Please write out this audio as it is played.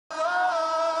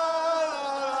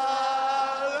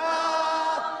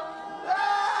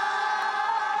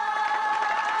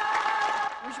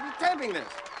believing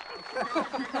this. Now,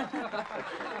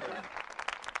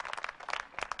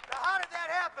 how did that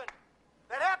happen?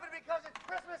 That happened because it's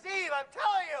Christmas Eve, I'm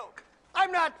telling you.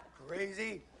 I'm not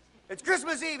crazy. It's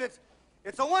Christmas Eve.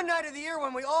 It's the one night of the year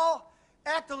when we all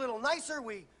act a little nicer.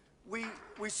 We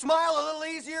smile a little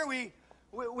easier. We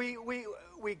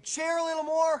share a little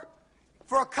more.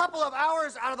 For a couple of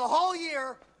hours out of the whole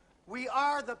year, we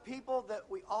are the people that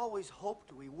we always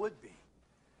hoped we would be.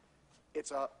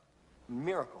 It's a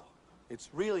miracle. It's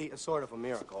really a sort of a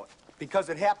miracle because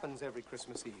it happens every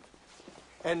Christmas Eve.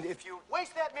 And if you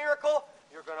waste that miracle,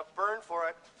 you're going to burn for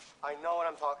it. I know what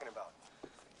I'm talking about.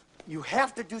 You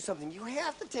have to do something. You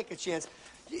have to take a chance.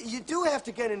 You do have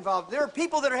to get involved. There are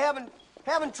people that are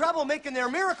having trouble making their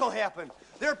miracle happen.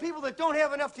 There are people that don't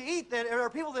have enough to eat. There are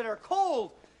people that are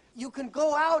cold. You can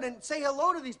go out and say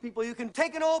hello to these people. You can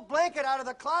take an old blanket out of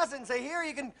the closet and say, here.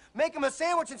 You can make them a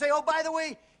sandwich and say, oh, by the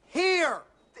way, here.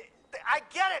 I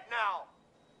get it now.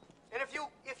 And if you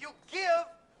give,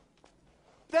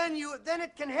 then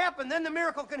it can happen. Then the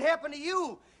miracle can happen to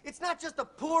you. It's not just the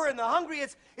poor and the hungry.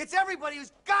 It's everybody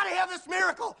who's got to have this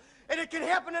miracle. And it can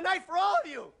happen tonight for all of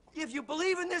you. If you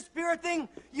believe in this spirit thing,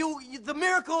 the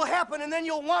miracle will happen, and then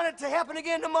you'll want it to happen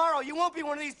again tomorrow. You won't be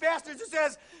one of these bastards who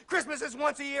says Christmas is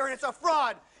once a year and it's a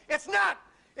fraud. It's not.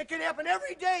 It can happen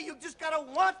every day. You just got to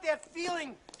want that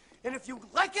feeling. And if you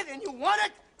like it and you want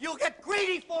it, you'll get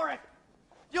greedy for it.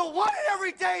 You'll want it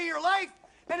every day of your life,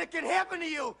 and it can happen to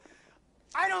you.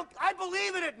 I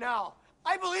believe in it now.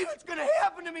 I believe it's going to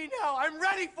happen to me now. I'm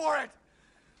ready for it.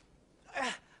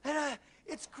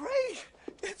 It's great.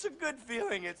 It's a good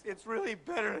feeling. It's really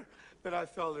better than I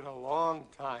felt in a long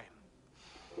time.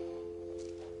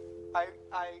 I'm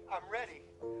ready.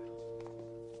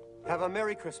 Have a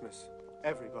Merry Christmas,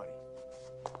 everybody.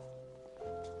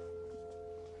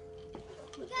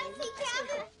 You guys see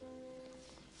Calvin?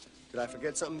 Did I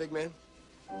forget something, big man?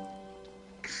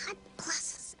 God bless.